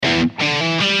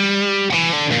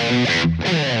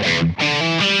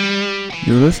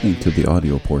You're listening to the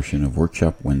audio portion of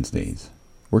Workshop Wednesdays.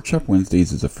 Workshop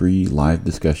Wednesdays is a free live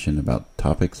discussion about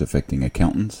topics affecting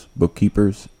accountants,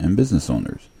 bookkeepers, and business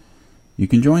owners. You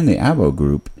can join the ABO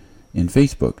group in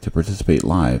Facebook to participate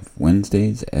live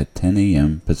Wednesdays at 10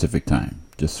 a.m. Pacific Time.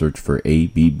 Just search for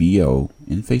ABBO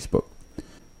in Facebook.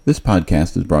 This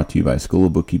podcast is brought to you by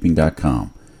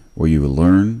schoolofbookkeeping.com, where you will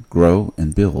learn, grow,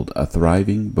 and build a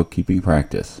thriving bookkeeping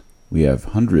practice. We have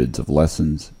hundreds of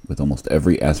lessons with almost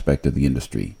every aspect of the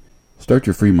industry. Start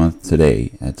your free month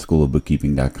today at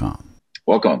schoolofbookkeeping.com.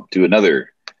 Welcome to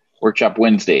another Workshop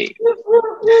Wednesday.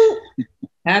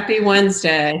 Happy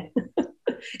Wednesday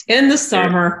in the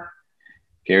summer.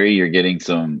 Carrie, you're getting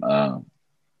some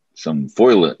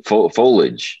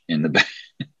foliage in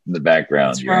the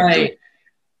background. That's right.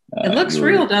 It looks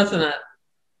real, doesn't it?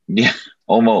 Yeah,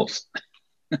 almost.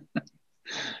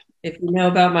 If you know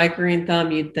about my green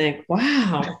thumb, you'd think,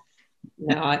 wow.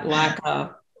 No, I lack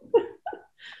of.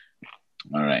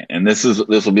 All right. And this will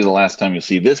be the last time you'll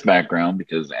see this background,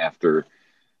 because after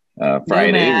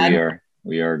Friday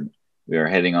we are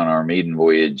heading on our maiden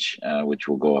voyage, which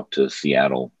will go up to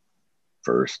Seattle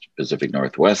first, Pacific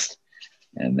Northwest,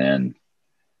 and then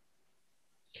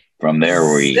from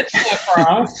there we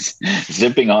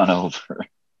zipping on over.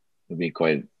 It'll be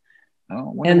quite.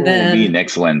 And then will be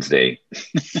next Wednesday.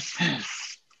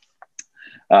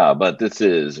 But this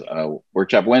is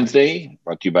Workshop Wednesday,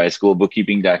 brought to you by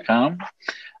schoolofbookkeeping.com,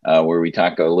 where we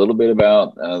talk a little bit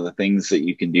about the things that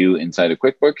you can do inside of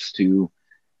QuickBooks to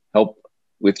help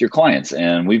with your clients.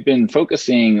 And we've been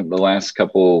focusing the last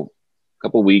couple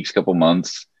weeks, couple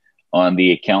months on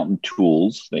the accountant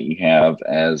tools that you have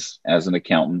as an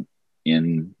accountant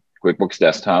in QuickBooks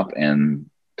Desktop, and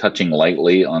touching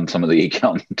lightly on some of the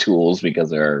accountant tools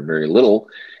because there are very little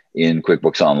in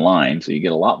QuickBooks Online. So you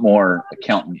get a lot more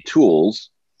accountant tools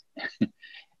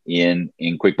in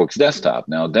QuickBooks Desktop.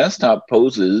 Now, Desktop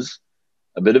poses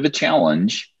a bit of a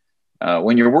challenge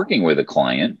when you're working with a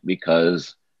client,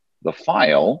 because the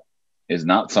file is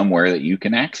not somewhere that you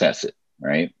can access it,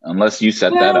 right? Unless you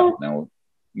set that up. Now,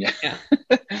 yeah.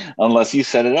 Unless you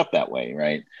set it up that way,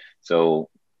 right? So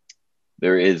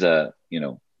there is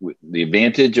the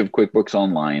advantage of QuickBooks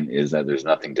Online is that there's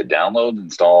nothing to download,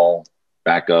 install,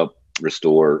 backup,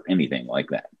 restore, anything like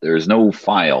that. There is no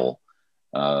file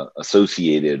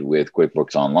associated with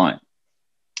QuickBooks Online.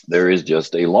 There is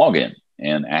just a login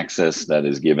and access that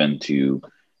is given to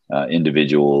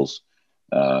individuals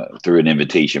through an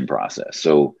invitation process.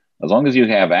 So as long as you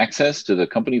have access to the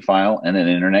company file and an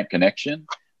internet connection,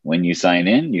 when you sign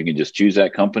in, you can just choose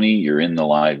that company. You're in the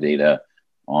live data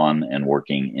on and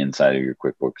working inside of your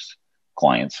QuickBooks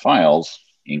clients' files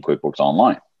in QuickBooks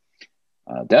Online.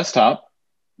 Desktop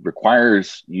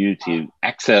requires you to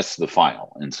access the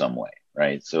file in some way,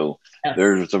 right? So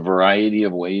there's a variety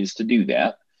of ways to do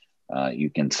that. You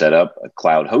can set up a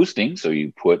cloud hosting, so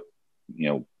you put,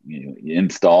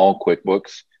 install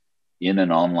QuickBooks in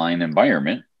an online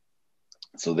environment.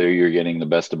 So there you're getting the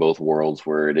best of both worlds,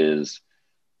 where it is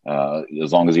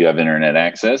as long as you have internet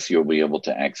access, you'll be able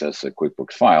to access a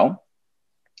QuickBooks file,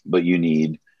 but you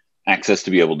need access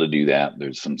to be able to do that.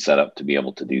 There's some setup to be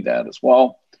able to do that as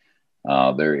well.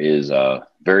 There is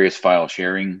various file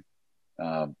sharing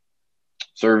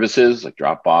services like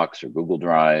Dropbox or Google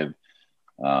Drive.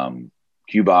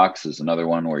 Qbox is another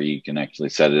one where you can actually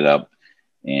set it up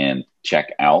and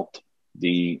check out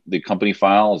the company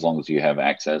file as long as you have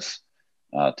access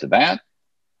to that.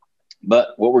 But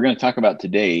what we're going to talk about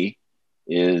today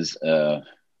is an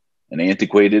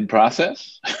antiquated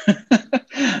process,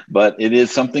 but it is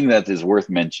something that is worth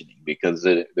mentioning because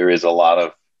there is a lot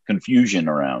of confusion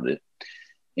around it.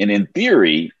 And in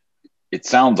theory, it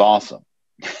sounds awesome.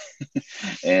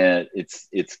 And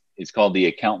it's called the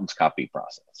accountant's copy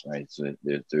process, right? So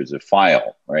there's a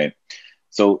file, right?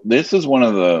 So this is one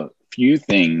of the few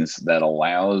things that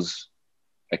allows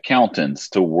accountants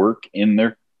to work in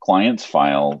their client's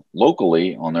file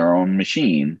locally on their own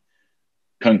machine,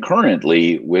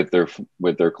 concurrently with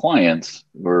their clients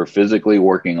who are physically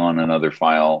working on another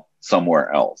file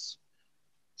somewhere else.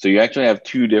 So you actually have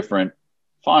two different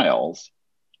files,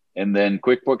 and then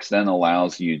QuickBooks then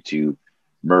allows you to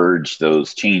merge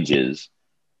those changes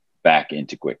back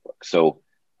into QuickBooks. So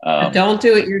don't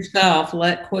do it yourself.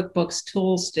 Let QuickBooks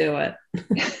tools do it.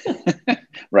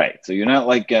 Right. So you're not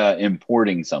like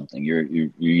importing something. You're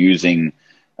using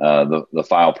the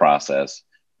file process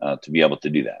to be able to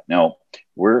do that. Now,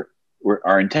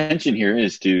 our intention here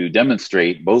is to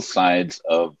demonstrate both sides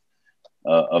of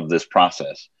this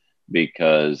process,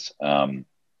 because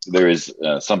there is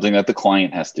something that the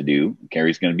client has to do.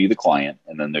 Carrie's going to be the client,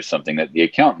 and then there's something that the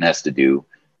accountant has to do.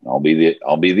 I'll be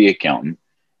the accountant,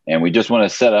 And we just want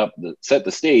to set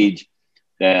the stage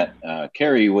that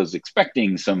Carrie was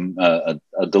expecting some a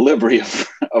delivery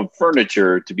of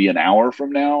furniture to be an hour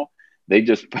from now. They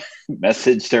just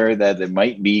messaged her that it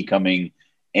might be coming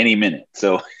any minute.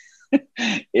 So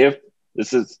if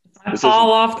this is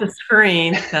fall off the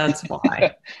screen, that's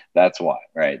why. That's why,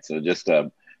 right? So just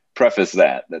preface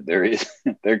that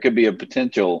there could be a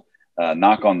potential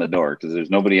knock on the door because there's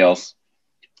nobody else.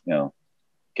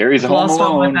 Carrie's home lost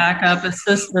alone. All my backup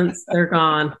assistants, they're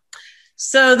gone.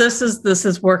 So this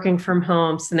is working from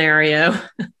home scenario,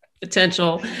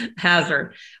 potential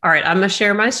hazard. All right, I'm gonna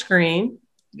share my screen.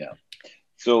 Yeah.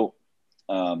 So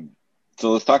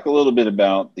let's talk a little bit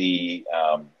about the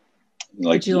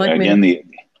Would you like again me to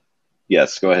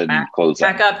yes, go ahead and close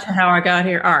back up to how I got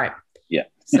here. All right. Yeah.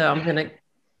 So I'm gonna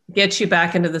get you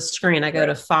back into the screen. I go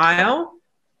to File,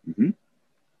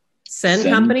 Send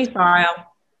Company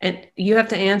File, and you have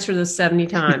to answer this 70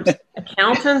 times.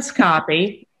 Accountant's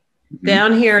copy.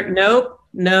 Down here, nope.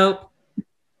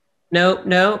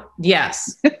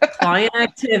 Yes. Client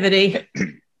activity.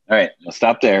 All right, I'll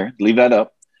stop there. Leave that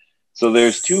up. So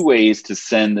there's two ways to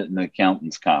send an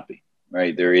accountant's copy,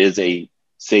 right? There is a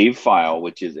save file,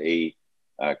 which is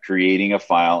creating a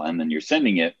file, and then you're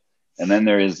sending it. And then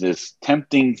there is this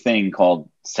tempting thing called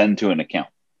send to an account.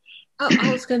 Oh,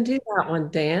 I was going to do that one,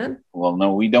 Dan. Well,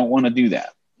 no, we don't want to do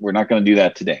that. We're not going to do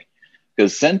that today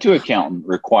because send to accountant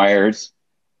requires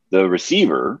the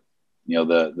receiver,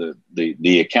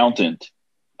 the accountant,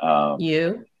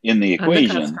 you in the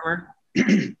equation,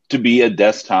 to be a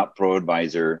desktop pro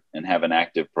advisor and have an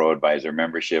active pro advisor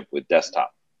membership with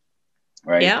desktop,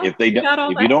 right? Yeah, if you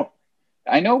don't,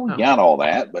 I know we got all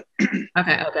that, but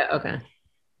okay.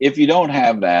 If you don't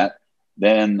have that,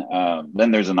 then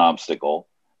there's an obstacle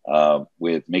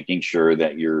with making sure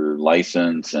that your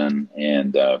license and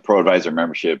pro advisor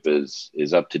membership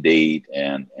is up to date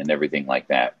and everything like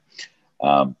that.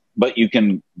 But you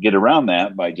can get around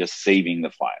that by just saving the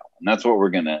file. And that's what we're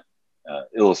going to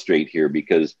illustrate here,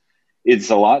 because it's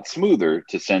a lot smoother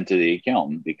to send to the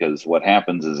accountant, because what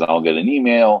happens is I'll get an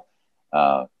email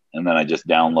and then I just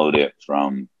download it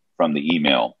from the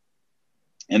email.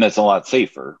 And it's a lot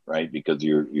safer, right? Because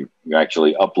you're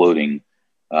actually uploading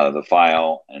the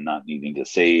file and not needing to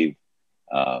save.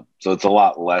 So it's a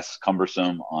lot less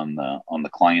cumbersome on the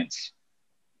client's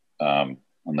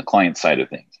side of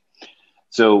things.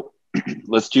 So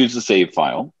let's choose the save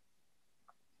file,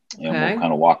 and we'll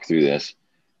kind of walk through this.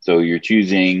 So you're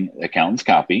choosing accountant's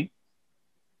copy.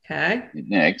 Okay.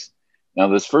 Next. Now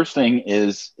this first thing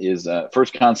is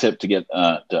first concept to get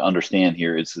to understand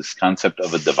here is this concept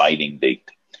of a dividing date.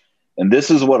 And this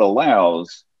is what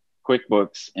allows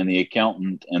QuickBooks and the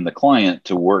accountant and the client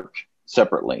to work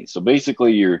separately. So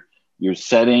basically you're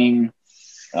setting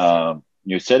a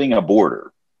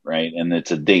border, right? And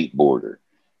it's a date border.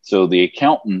 So the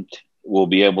accountant will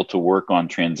be able to work on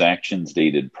transactions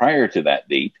dated prior to that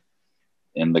date,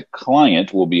 and the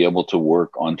client will be able to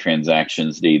work on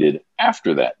transactions dated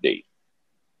after that date.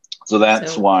 So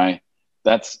that's why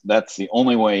that's the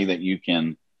only way that you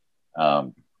can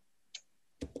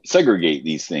segregate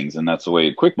these things, and that's the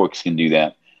way QuickBooks can do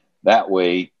that. That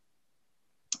way,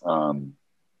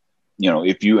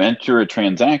 if you enter a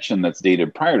transaction that's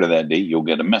dated prior to that date, you'll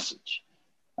get a message.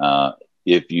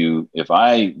 If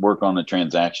I work on a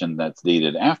transaction that's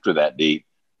dated after that date,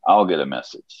 I'll get a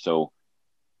message. So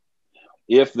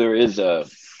if there is a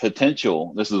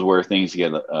potential, this is where things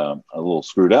get a little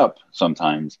screwed up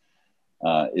sometimes,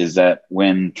 is that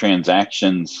when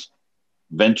transactions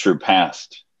venture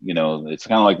past, it's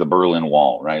kind of like the Berlin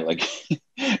Wall, right? Like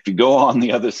if you go on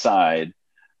the other side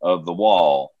of the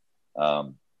wall,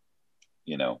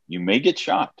 you may get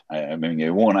shot. I mean,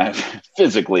 you won't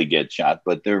physically get shot,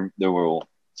 but there will,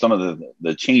 some of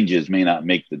the changes may not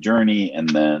make the journey, and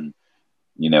then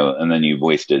you've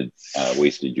wasted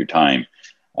your time.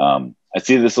 I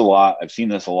see this a lot. I've seen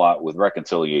this a lot with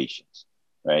reconciliations,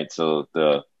 right? So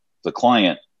the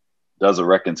client does a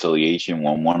reconciliation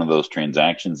when one of those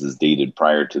transactions is dated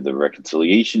prior to the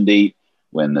reconciliation date.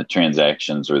 When the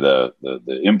transactions or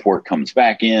the import comes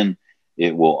back in,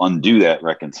 it will undo that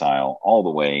reconcile all the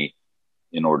way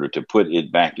in order to put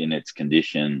it back in its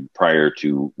condition prior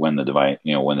to when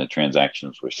when the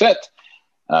transactions were set,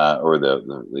 or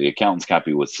the accountant's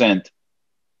copy was sent.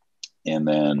 And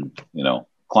then,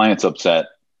 client's upset,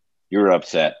 you're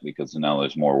upset, because now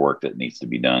there's more work that needs to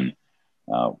be done,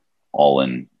 all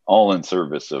in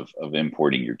service of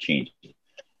importing your changes.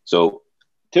 So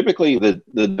typically the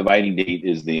dividing date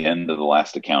is the end of the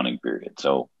last accounting period.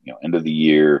 So, end of the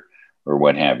year or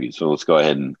what have you. So let's go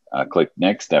ahead and click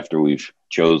next after we've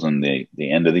chosen the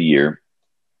end of the year.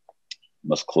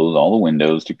 must close all the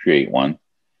windows to create one.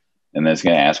 And then it's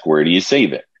going to ask, where do you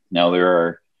save it? Now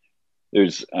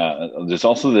there's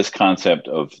also this concept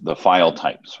of the file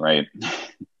types, right?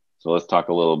 So let's talk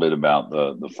a little bit about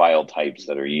the file types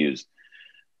that are used.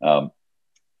 A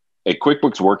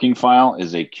QuickBooks working file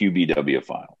is a QBW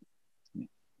file. And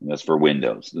that's for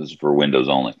Windows. This is for Windows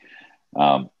only.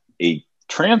 A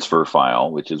transfer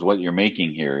file, which is what you're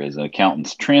making here, is an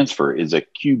accountant's transfer, is a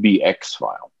QBX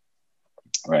file,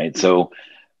 right? So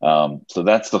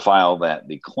that's the file that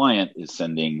the client is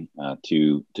sending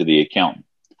to the accountant.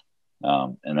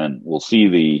 And then we'll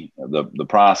see the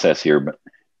process here, but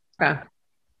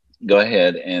go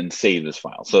ahead and save this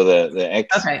file. So the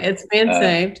X. Okay, it's been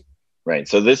saved. Right.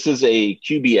 So this is a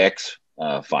QBX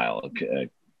file,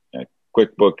 a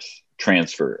QuickBooks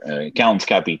transfer, accountant's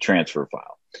copy transfer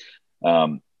file.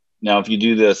 Now, if you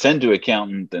do the send to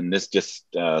accountant, then this just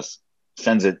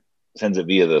sends it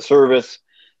via the service,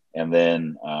 and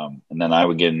then I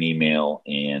would get an email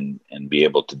and be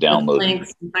able to download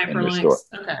links and restore.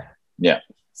 Okay. Yeah.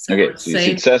 So okay. So you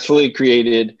successfully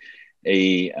created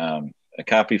a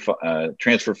copy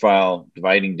transfer file,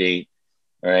 dividing date.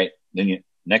 All right. Then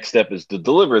next step is to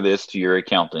deliver this to your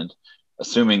accountant,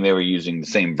 assuming they were using the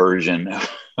same version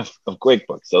of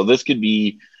QuickBooks. So this could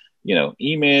be,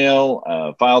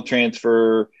 email, file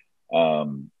transfer,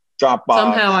 Dropbox.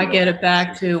 Somehow I get it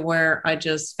back to where I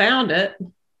just found it,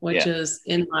 which is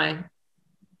in my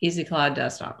Easy Cloud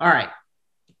desktop. All right.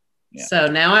 Yeah. So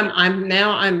now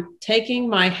I'm taking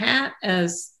my hat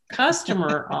as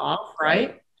customer off,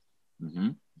 right? Mm-hmm.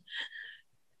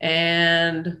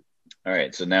 And all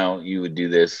right. So now you would do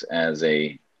this as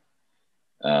an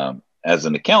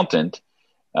accountant.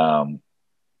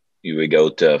 You would go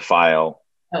to File.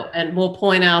 Oh, and we'll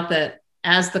point out that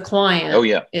as the client,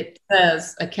 it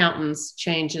says accountant's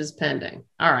changes pending.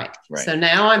 All right. So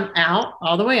now I'm out,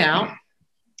 all the way out,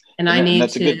 and I need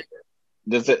to.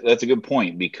 That's a good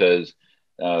point, because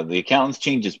the accountant's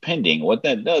changes pending, what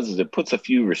that does is it puts a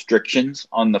few restrictions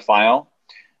on the file.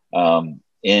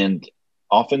 And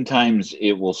oftentimes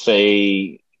it will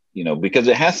say, because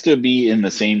it has to be in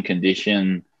the same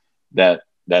condition that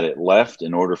it left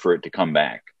in order for it to come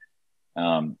back.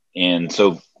 And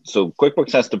so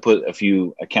QuickBooks has to put a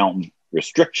few accountant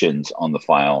restrictions on the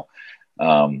file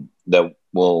that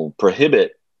will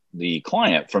prohibit the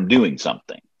client from doing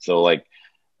something. So like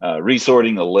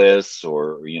resorting the lists,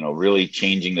 or really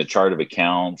changing the chart of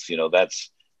accounts.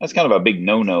 That's kind of a big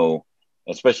no-no,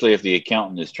 especially if the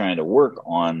accountant is trying to work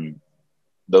on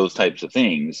those types of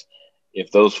things. If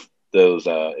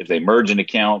if they merge an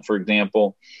account, for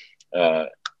example,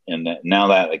 and now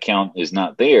that account is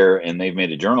not there, and they've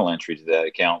made a journal entry to that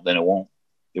account, then it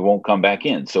won't come back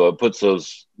in. So it puts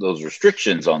those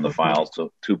restrictions on the file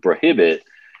to prohibit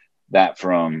that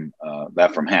from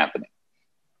happening.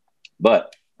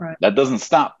 But that doesn't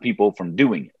stop people from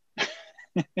doing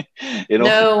it.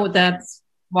 No, that's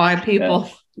why people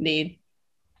need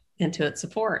Intuit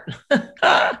support.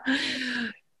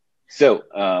 So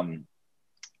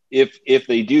if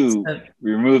they do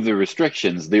remove the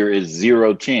restrictions, there is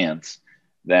zero chance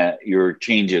that your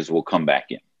changes will come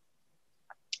back in.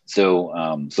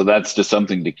 So that's just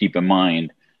something to keep in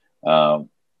mind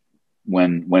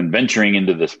when venturing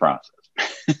into this process.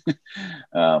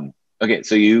 Okay,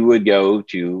 so you would go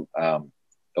to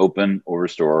open or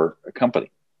restore a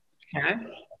company. Okay.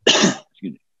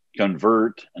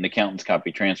 Convert an accountant's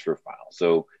copy transfer file.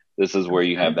 So this is where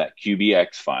you have that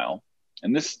QBX file.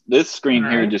 And this screen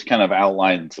here just kind of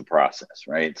outlines the process,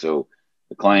 right? So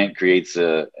the client creates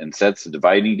and sets the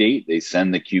dividing date. They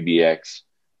send the QBX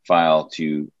file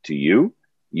to you.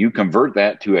 You convert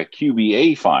that to a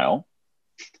QBA file,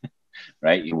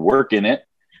 right? You work in it.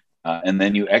 And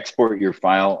then you export your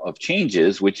file of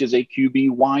changes, which is a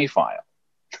QBY file,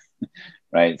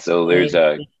 right? So there's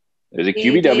a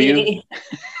QBW.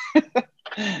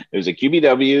 There's a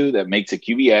QBW that makes a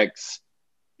QBX.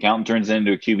 Accountant turns it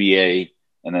into a QBA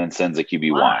and then sends a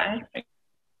QBY.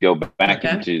 Go back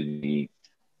into the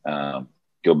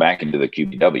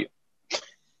QBW,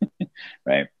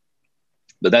 right?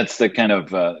 But that's the kind of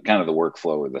the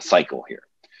workflow or the cycle here.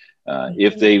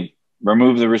 If they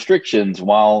remove the restrictions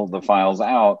while the file's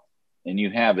out and you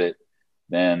have it,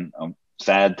 then I'm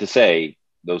sad to say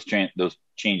those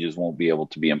changes won't be able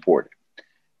to be imported.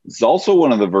 It's also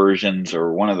one of the versions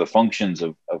or one of the functions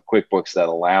of QuickBooks that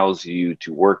allows you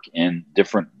to work in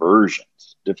different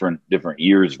versions, different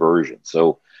years versions.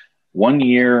 So 1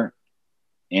 year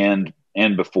and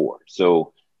before.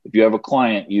 So if you have a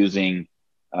client using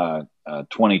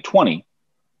 2020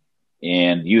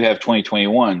 and you have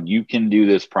 2021, you can do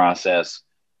this process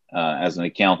as an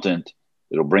accountant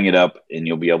it'll bring it up, and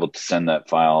you'll be able to send that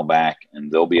file back,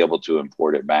 and they'll be able to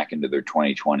import it back into their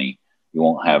 2020. You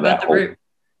won't have that whole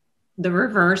the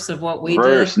reverse of what we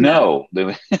did. No.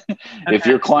 Okay. If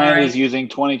your client is using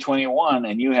 2021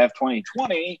 and you have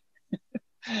 2020,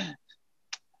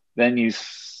 then you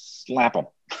slap them.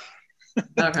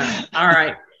 Okay. All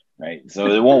right. Right. So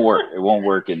it won't work. It won't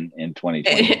work in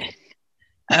 2020.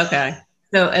 Okay.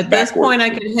 So at this point,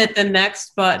 I can hit the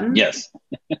next button. Yes.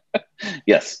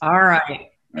 Yes. All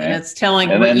right. And it's telling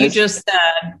what you just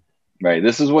said. Right.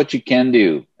 This is what you can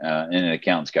do in an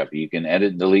accounts copy. You can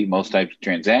edit and delete most types of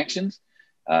transactions.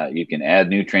 You can add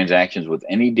new transactions with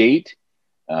any date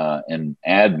and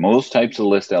add most types of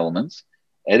list elements.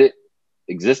 Edit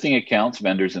existing accounts,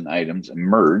 vendors, and items, and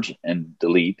merge and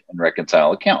delete and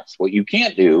reconcile accounts. What you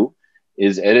can't do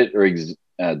is edit or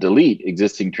delete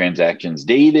existing transactions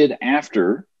dated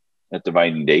after that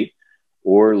dividing date,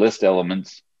 or list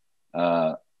elements.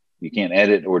 You can't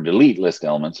edit or delete list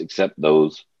elements except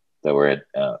those that were at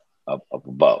up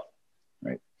above,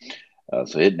 right?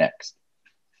 So hit next.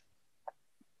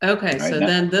 Okay, so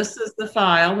then this is the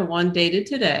file, the one dated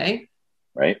today.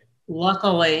 Right.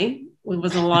 Luckily, there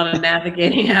was a lot of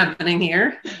navigating happening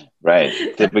here. Right.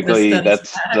 Typically,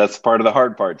 that's part of the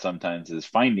hard part sometimes, is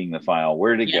finding the file,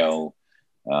 where to go.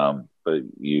 But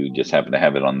you just happen to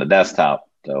have it on the desktop,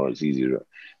 so it's easier to.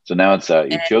 So now it's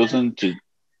you've chosen to.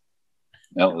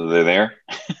 No, they're there.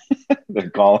 They're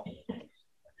calling.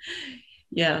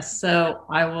 Yes. So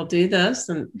I will do this,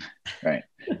 and right.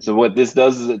 So what this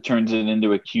does is it turns it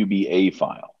into a QBA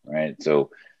file, right?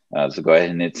 So so go ahead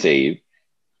and hit save.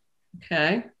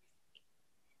 Okay.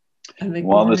 I think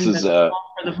well, this is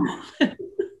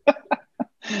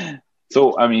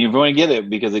so I mean, you're going to get it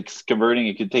because it's converting.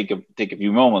 It could take a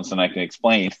few moments, and I can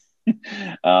explain.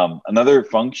 Another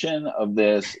function of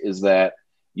this is that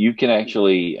you can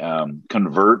actually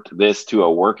convert this to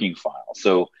a working file.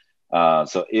 So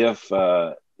so if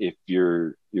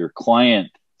your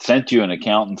client sent you an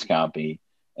accountant's copy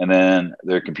and then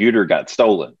their computer got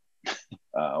stolen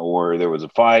or there was a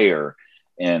fire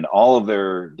and all of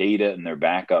their data and their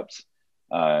backups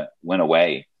went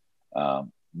away,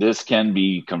 this can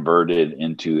be converted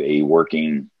into a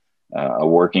working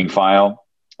file.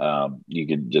 You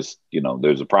can just,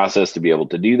 there's a process to be able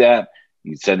to do that.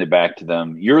 You send it back to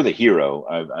them. You're the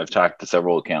hero. I've talked to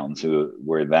several accountants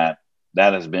where that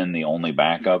has been the only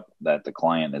backup that the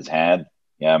client has had.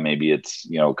 Yeah, maybe it's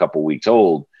a couple weeks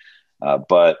old,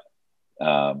 but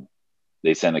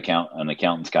they sent an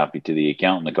accountant's copy to the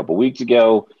accountant a couple weeks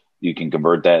ago. You can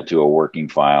convert that to a working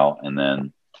file, and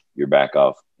then you're back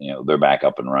off. They're back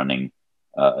up and running,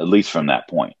 at least from that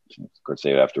point. Of course,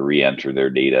 they have to re-enter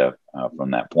their data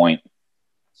from that point.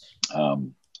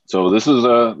 So this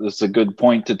is a good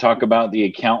point to talk about the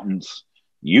accountant's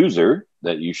user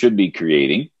that you should be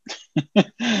creating.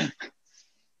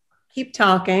 Keep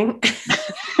talking.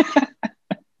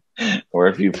 Or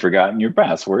if you've forgotten your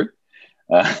password,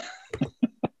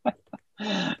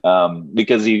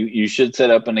 because you should set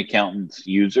up an accountant's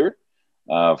user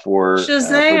for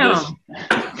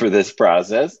this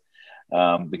process,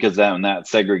 because that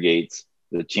segregates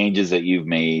the changes that you've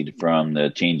made from the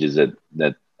changes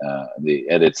that the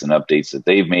edits and updates that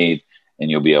they've made, and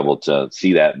you'll be able to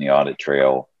see that in the audit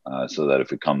trail, so that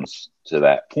if it comes to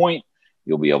that point,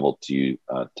 you'll be able to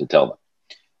tell them.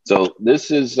 So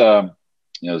this is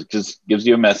just gives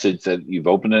you a message that you've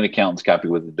opened an accountant's copy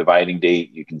with a dividing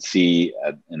date. You can see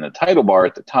in the title bar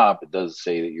at the top, it does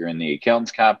say that you're in the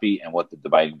accountant's copy and what the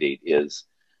dividing date is,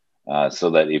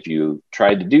 so that if you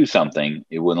tried to do something,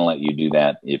 it wouldn't let you do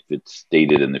that if it's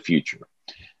dated in the future.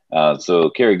 So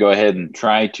Carrie, go ahead and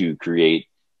try to create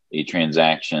a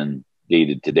transaction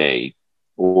dated today,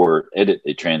 or edit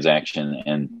a transaction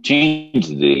and change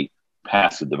the date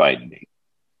past the dividing date.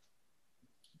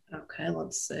 Okay,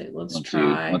 let's see. Let's once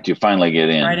try. Once you finally get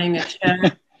in. Writing a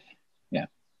check. Yeah.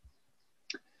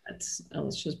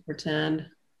 Let's just pretend.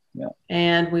 Yeah.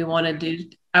 And I want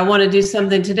to do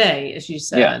something today, as you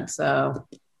said. Yeah. So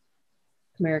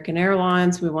American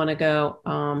Airlines, we want to go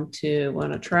want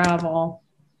to travel,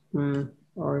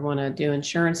 or we want to do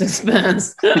insurance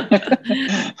expense,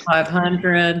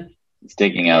 500. It's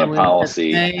taking out a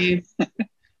policy.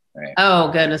 Right.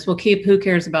 Oh, goodness. Who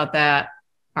cares about that?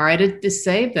 All right, it just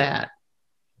saved that.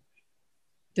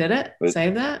 Did it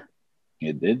save that?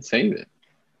 It did save it.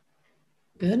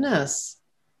 Goodness.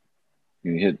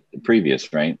 You hit the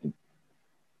previous, right?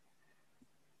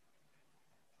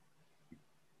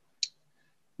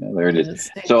 Yeah, there it is.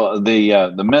 So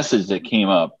the message that came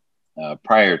up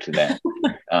prior to that.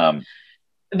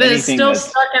 But it's still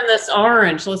stuck in this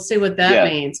orange. Let's see what that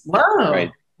means. Whoa.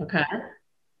 Right. Okay.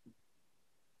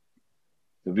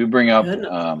 If you bring up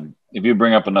Goodness. if you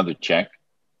bring up another check,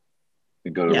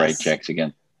 you go to Yes. write checks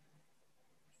again.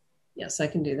 Yes, I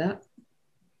can do that.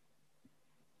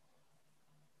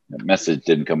 The message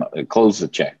didn't come up. Close the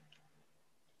check.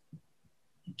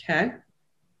 Okay.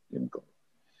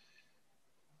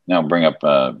 Now bring up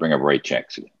write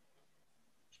checks again.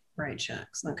 Write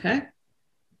checks. Okay.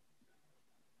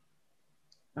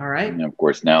 All right. And of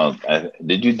course, now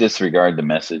did you disregard the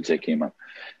message that came up?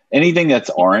 Anything that's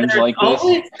orange like this?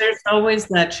 There's always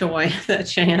that choice, that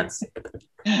chance.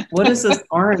 What does this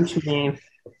orange mean?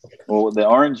 Well, the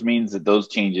orange means that those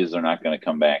changes are not going to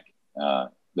come back.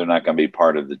 They're not going to be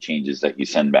part of the changes that you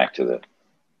send back to the.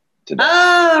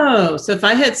 Oh, so if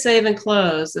I hit save and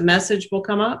close, the message will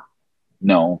come up?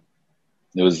 No,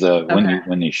 it was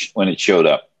when it showed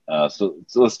up. So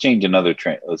let's change another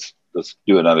let's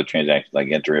do another transaction,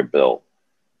 like enter a bill.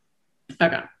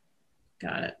 Okay,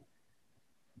 got it.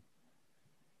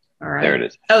 All right. There it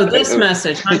is. Oh, this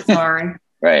message. I'm sorry.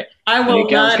 Right. I will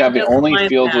the accounts not. copy only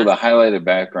fields with a highlighted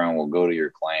background will go to your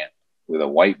client. With a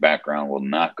white background will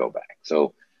not go back.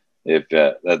 So if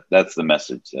that's the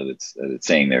message that it's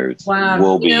saying there. It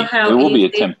will be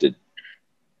attempted.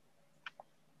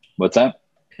 What's that?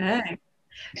 Okay.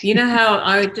 You know how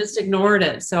I just ignored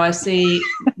it. So I see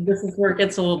this is where it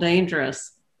gets a little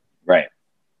dangerous. Right.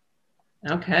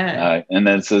 Okay. And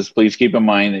then it says, please keep in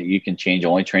mind that you can change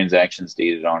only transactions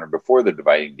dated on or before the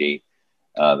dividing date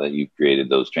that you've created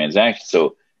those transactions.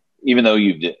 So even though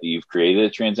you've created a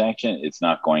transaction, it's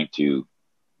not going to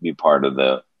be part of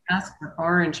the. That's what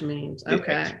orange means.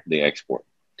 Okay. The export.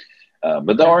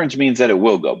 But the orange means that it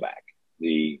will go back.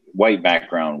 The white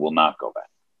background will not go back.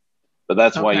 But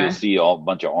that's why you'll see a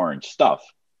bunch of orange stuff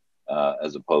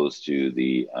as opposed to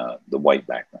the white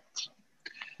backgrounds.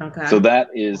 Okay. So that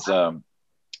is.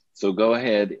 So go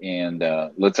ahead and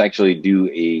let's actually do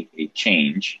a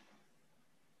change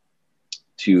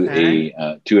to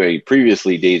a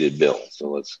previously dated bill. So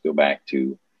let's go back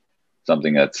to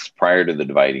something that's prior to the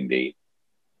dividing date.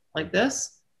 Like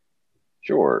this?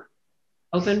 Sure.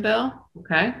 Open bill?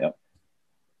 Okay. Yep.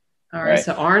 All right.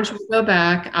 So orange will go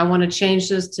back. I want to change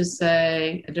this to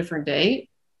say a different date.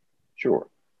 Sure.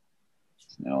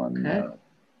 It's now in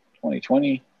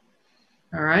 2020.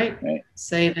 All right.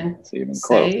 Save and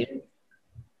close.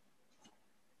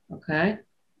 Okay.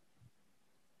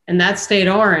 And that stayed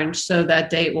orange, so that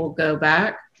date will go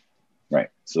back. Right.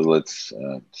 So let's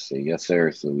say yes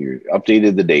there. So we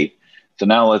updated the date. So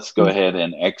now let's go ahead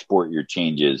and export your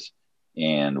changes,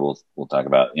 and we'll talk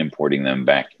about importing them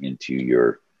back into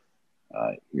your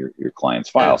client's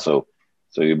file. So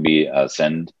you'll be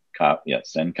send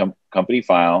company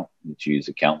file. You choose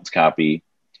accountant's copy,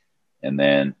 and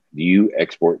then view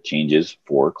export changes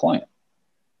for client.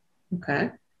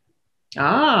 Okay.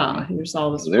 Here's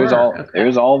all this. So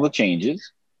there's all the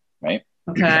changes, right?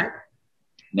 Okay.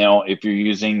 Now, if you're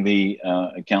using the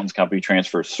accountant's copy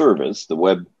transfer service, the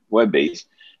web-based,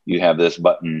 you have this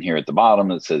button here at the bottom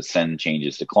that says send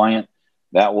changes to client.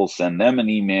 That will send them an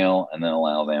email and then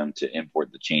allow them to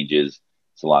import the changes.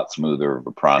 It's a lot smoother of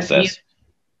a process.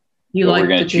 You like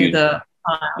to do the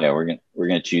yeah, we're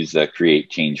gonna choose the create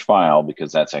change file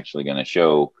because that's actually going to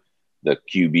show the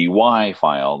QBY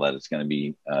file that it's going to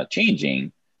be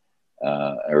changing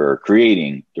or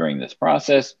creating during this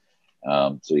process.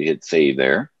 So you hit save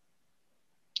there,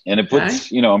 and it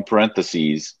puts in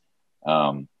parentheses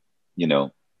the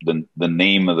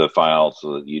name of the file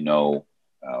so that you know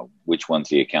which one's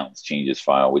the accountant's changes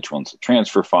file, which one's the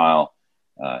transfer file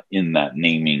in that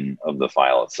naming of the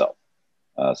file itself.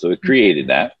 So it created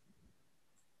that.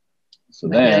 So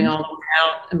getting all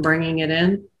out and bringing it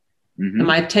in. Mm-hmm. Am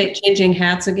I changing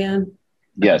hats again?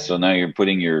 Yeah. So now you're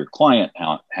putting your client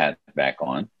hat back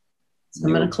on. So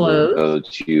I'm going to close. Go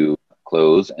to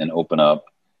close and open up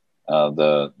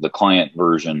the client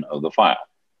version of the file.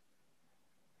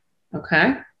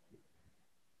 Okay.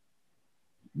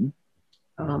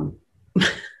 Mm-hmm.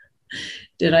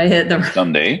 Did I hit the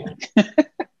someday?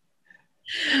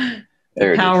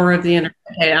 The power of the internet.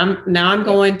 Okay, I'm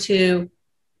going to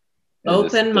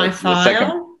open my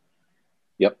file.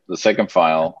 The second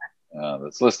file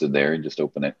that's listed there. Just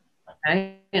open it.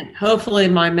 Okay, and hopefully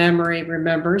my memory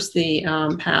remembers the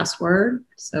password.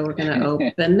 So we're going to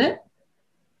open it.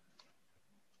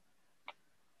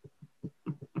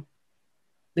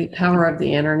 The power of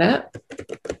the internet.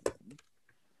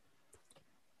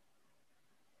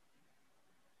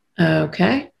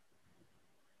 Okay.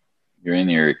 You're in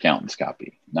your accountant's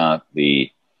copy, not the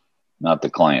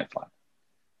client file.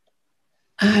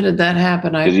 How did that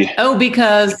happen?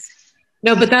 Because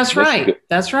no, but that's right.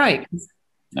 That's right.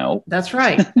 No, that's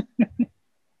right.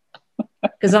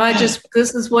 Because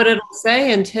this is what it'll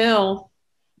say until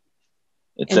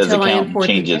it says I accountant import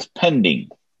changes pending.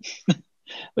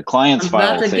 The client's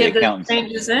file will say accountant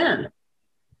changes in.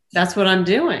 That's what I'm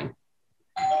doing.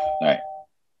 All right.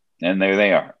 And there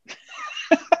they are.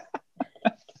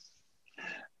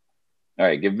 All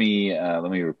right, give me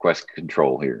let me request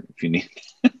control here if you need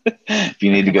if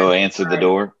you need to go answer the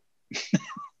door.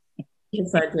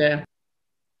 Yes, I do.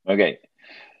 Okay.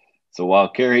 So while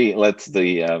Carrie lets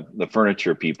the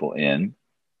furniture people in,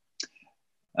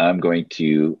 I'm going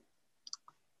to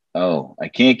I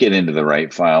can't get into the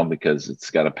right file because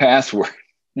it's got a password.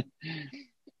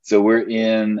 So we're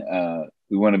in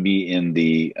we want to be in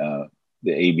the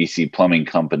ABC Plumbing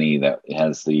Company that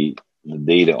has the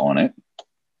data on it,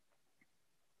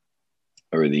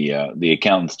 or the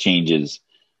accountant's changes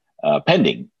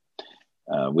pending,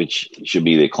 which should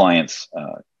be the client's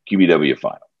QBW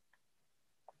file.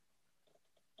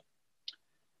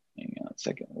 Hang on a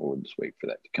second, we'll just wait for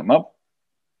that to come up.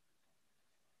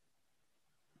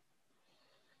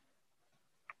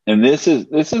 And this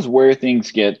is where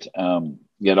things get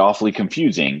awfully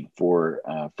confusing for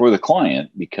the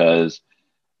client because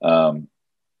of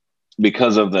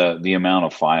the amount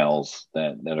of files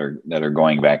that are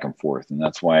going back and forth, and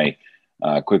that's why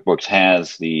QuickBooks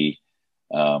has the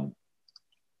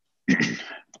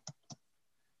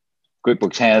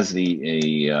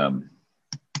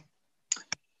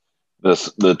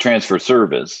the transfer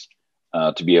service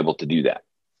to be able to do that.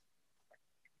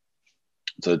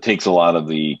 So it takes a lot of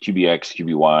the QBX,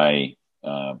 QBY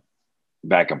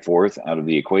back and forth out of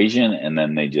the equation, and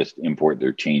then they just import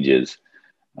their changes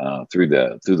through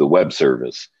the web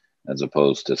service as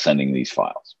opposed to sending these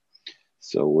files.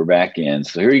 So we're back in.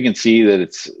 So here you can see that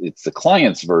it's the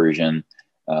client's version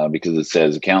because it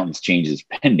says accountant's changes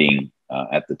pending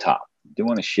at the top. I do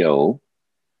want to show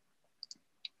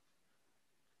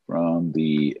from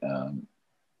the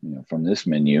from this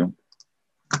menu.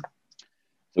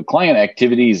 So client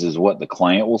activities is what the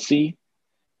client will see,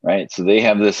 right? So they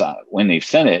have this when they've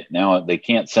sent it. Now they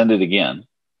can't send it again,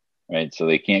 right? So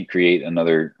they can't create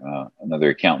another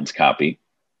accountant's copy.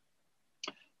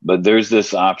 But there's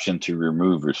this option to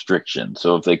remove restrictions.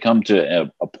 So if they come to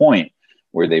a point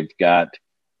where they've got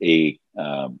they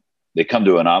come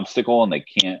to an obstacle and they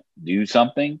can't do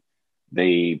something,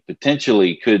 they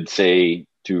potentially could say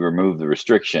to remove the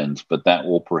restrictions, but that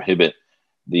will prohibit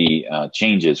the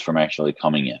changes from actually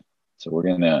coming in. So we're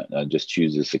going to just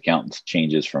choose this accountant's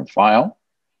changes from file.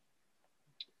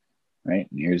 Right,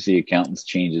 and here's the accountant's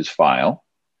changes file.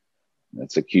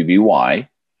 That's a QBY.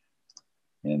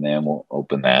 And then we'll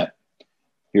open that.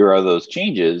 Here are those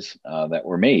changes that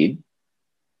were made.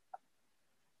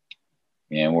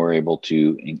 And we're able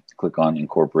to click on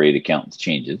incorporate accountant's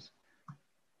changes.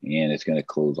 And it's going to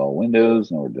close all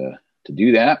windows in order to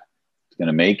do that. It's going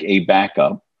to make a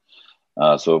backup.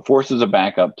 So it forces a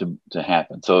backup to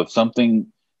happen. So if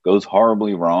something goes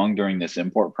horribly wrong during this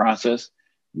import process,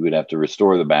 you would have to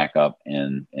restore the backup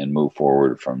and move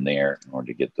forward from there in order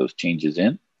to get those changes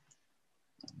in.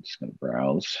 I'm just going to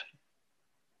browse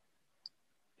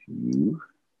to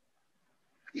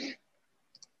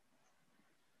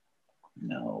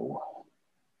no.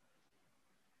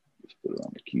 Just put it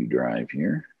on the Q drive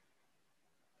here.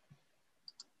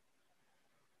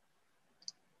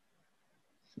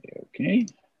 Say okay.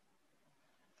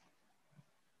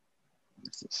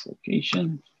 Use this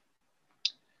location.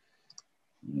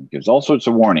 It gives all sorts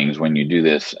of warnings when you do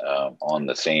this on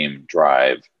the same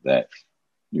drive that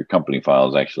your company file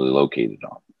is actually located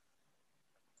on.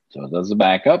 So it does the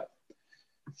backup,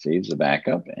 saves the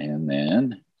backup, and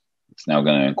then it's now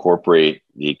going to incorporate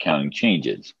the accounting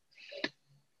changes.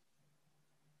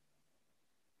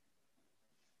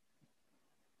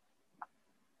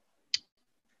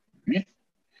 Okay.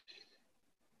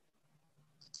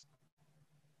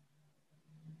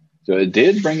 So it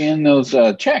did bring in those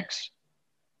checks.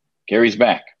 Gary's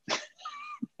back.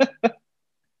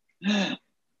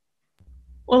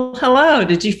 Well, hello.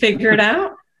 Did you figure it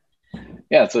out?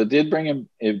 Yeah, so it did bring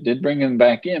him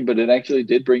back in, but it actually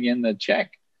did bring in the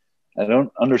check. I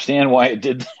don't understand why it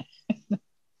did.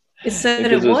 It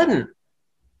said it wouldn't.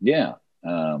 Yeah.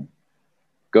 Go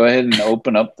ahead and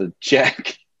open up the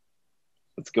check.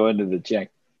 Let's go into the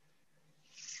check.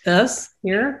 This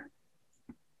here?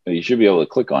 You should be able to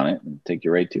click on it and take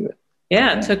you right to it.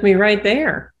 Yeah, it took me right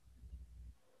there.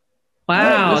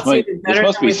 Wow. Right, this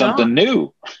must be something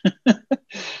new.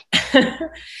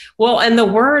 Well, and the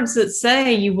words that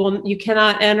say you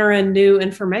cannot enter in new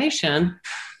information,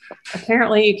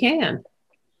 apparently you can.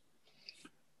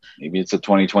 Maybe it's a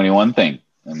 2021 thing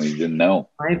and we didn't know.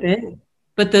 Might be.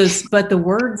 But the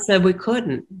word said we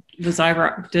couldn't. Was I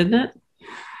right? Didn't it?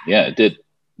 Yeah, it did.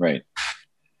 Right.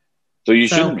 So you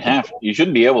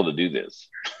shouldn't be able to do this.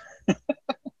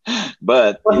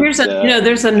 But well,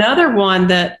 there's another one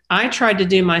that I tried to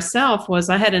do myself. Was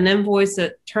I had an invoice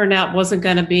that turned out wasn't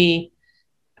going to be,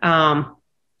 I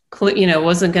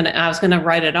was going to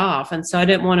write it off. And so I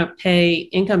didn't want to pay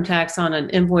income tax on an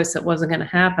invoice that wasn't going to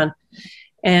happen.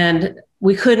 And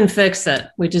we couldn't fix it.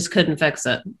 We just couldn't fix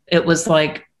it. It was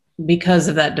like because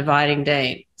of that dividing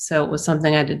date. So it was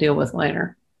something I had to deal with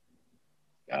later.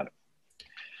 Got it.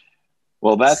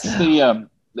 Well, that's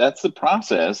the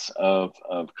process of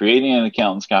creating an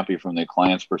accountant's copy from the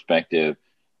client's perspective,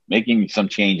 making some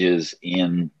changes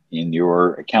in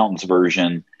your accountant's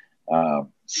version,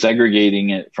 segregating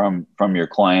it from your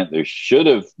client. This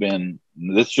shouldn't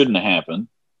have happened,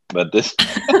 but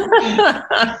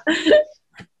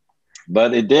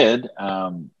but it did.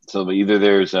 So either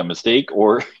there's a mistake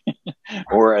or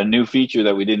a new feature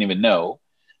that we didn't even know.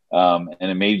 And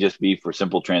it may just be for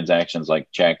simple transactions like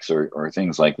checks or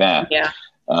things like that. Yeah.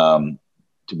 To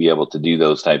be able to do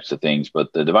those types of things.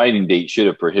 But the dividing date should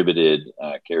have prohibited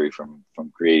Carrie from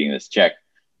creating this check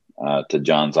to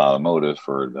John's Automotive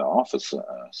for the office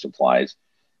supplies.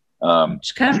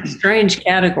 It's kind of a strange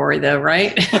category though,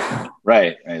 right?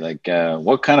 Right. Like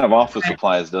what kind of office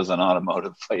supplies does an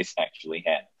automotive place actually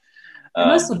have? They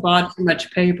must have bought too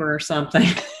much paper or something.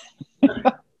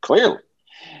 Clearly.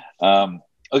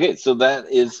 Okay, so that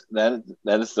is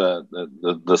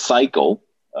the cycle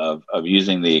of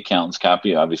using the accountant's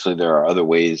copy. Obviously, there are other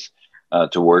ways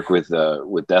to work with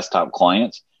desktop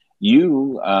clients.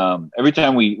 Every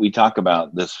time we talk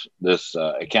about this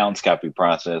accountant's copy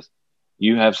process,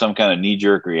 you have some kind of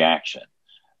knee-jerk reaction.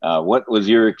 What was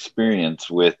your experience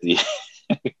with the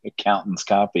accountant's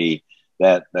copy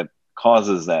that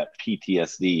causes that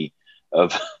PTSD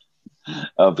of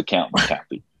accountant's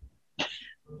copy?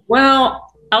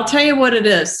 Well, I'll tell you what it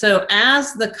is. So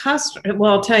as the customer,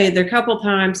 I'll tell you, there are a couple of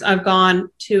times I've gone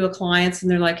to a client's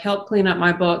and they're like, help clean up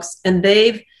my books. And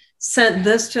they've sent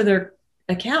this to their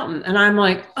accountant. And I'm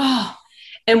like, oh,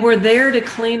 and we're there to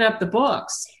clean up the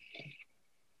books.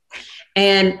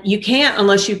 And you can't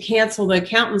unless you cancel the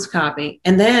accountant's copy.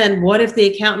 And then what if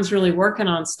the accountant's really working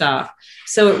on stuff?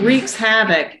 So it wreaks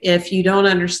havoc if you don't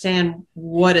understand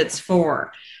what it's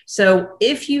for. So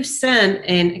if you send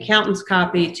an accountant's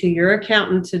copy to your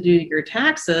accountant to do your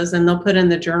taxes and they'll put in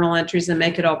the journal entries and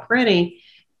make it all pretty,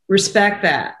 respect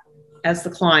that as the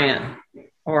client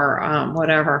or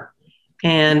whatever.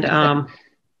 And of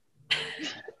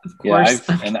course,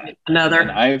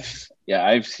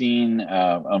 I've seen,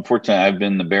 unfortunately, I've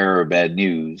been the bearer of bad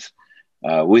news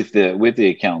with the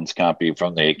accountant's copy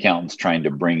from the accountants trying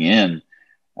to bring in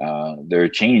their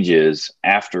changes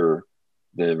after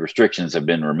the restrictions have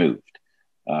been removed,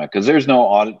 because there's no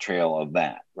audit trail of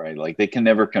that, right? Like they can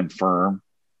never confirm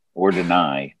or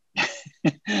deny.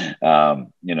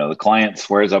 The client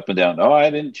swears up and down, oh,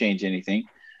 I didn't change anything,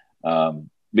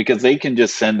 because they can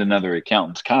just send another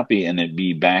accountant's copy and it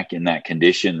be back in that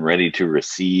condition, ready to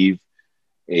receive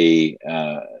the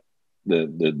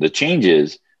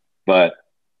changes. But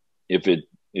if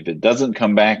it doesn't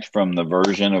come back from the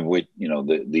version of which,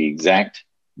 the exact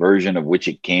version of which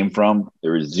it came from,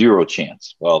 there is zero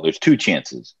chance. Well, there's two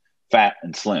chances, fat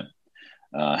and slim,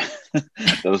 that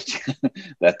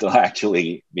they'll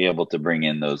actually be able to bring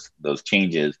in those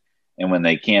changes. And when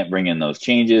they can't bring in those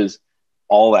changes,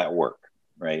 all that work,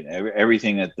 right?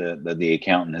 Everything that the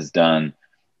accountant has done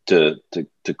to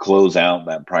close out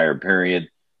that prior period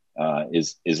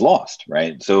is lost,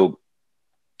 right? So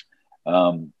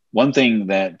one thing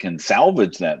that can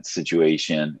salvage that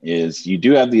situation is you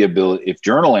do have the ability, if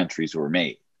journal entries were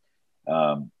made,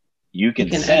 you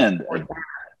can send a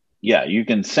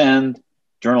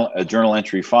journal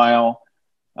entry file.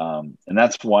 And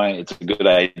that's why it's a good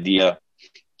idea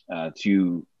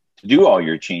to do all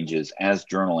your changes as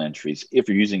journal entries if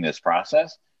you're using this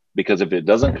process, because if it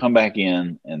doesn't come back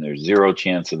in and there's zero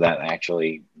chance of that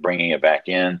actually bringing it back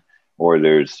in, or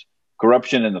there's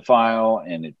corruption in the file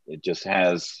and it just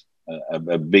has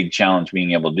a big challenge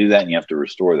being able to do that, and you have to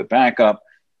restore the backup,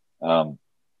 go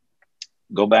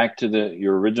back to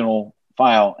your original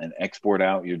file and export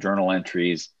out your journal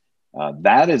entries.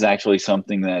 That is actually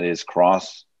something that is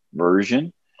cross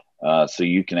version. So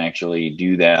you can actually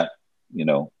do that.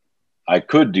 I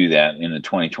could do that in a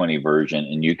 2020 version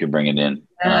and you can bring it in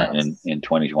in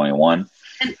 2021.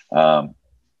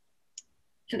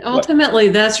 And ultimately,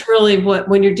 that's really what,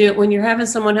 when you're having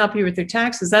someone help you with your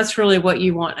taxes, that's really what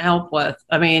you want help with.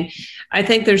 I mean, I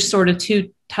think there's sort of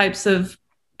two types of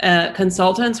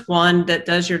consultants, one that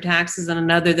does your taxes and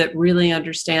another that really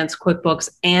understands QuickBooks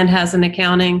and has an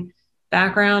accounting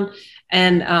background.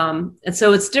 And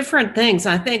so it's different things.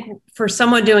 I think for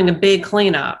someone doing a big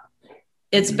cleanup,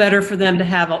 it's better for them to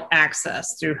have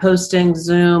access through hosting,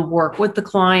 Zoom, work with the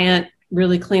client,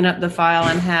 really clean up the file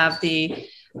and have the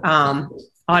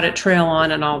audit trail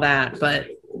on and all that. But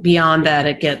beyond that,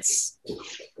 it gets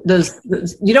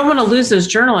you don't want to lose those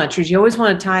journal entries. You always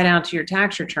want to tie down to your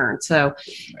tax return. So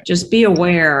just be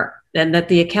aware and that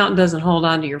the accountant doesn't hold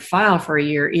on to your file for a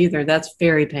year either. That's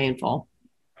very painful.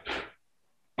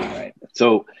 Right.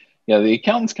 So, yeah, the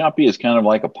accountant's copy is kind of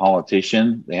like a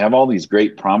politician. They have all these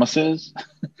great promises,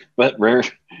 but very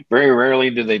rarely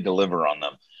do they deliver on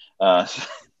them.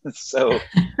 So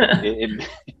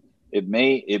it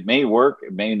may work,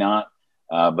 it may not,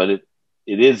 but it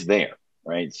is there,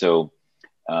 right? So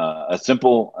a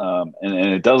simple and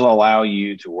it does allow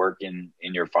you to work in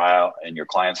your file and your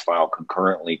client's file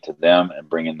concurrently to them and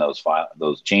bring in those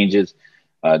changes.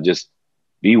 Just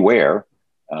beware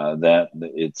that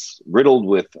it's riddled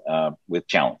with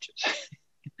challenges.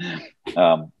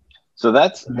 So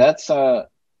that's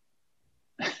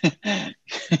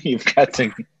you've got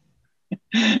to.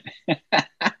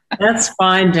 That's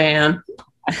fine, Dan.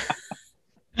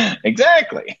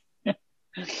 Exactly.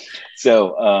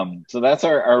 So that's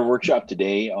our workshop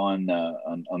today on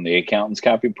the accountant's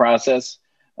copy process.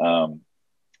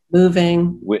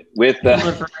 Moving with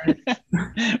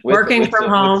working from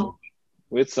home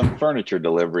with some furniture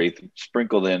delivery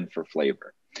sprinkled in for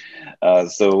flavor.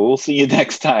 So we'll see you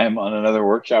next time on another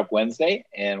Workshop Wednesday,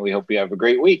 and we hope you have a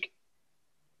great week.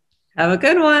 Have a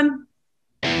good one.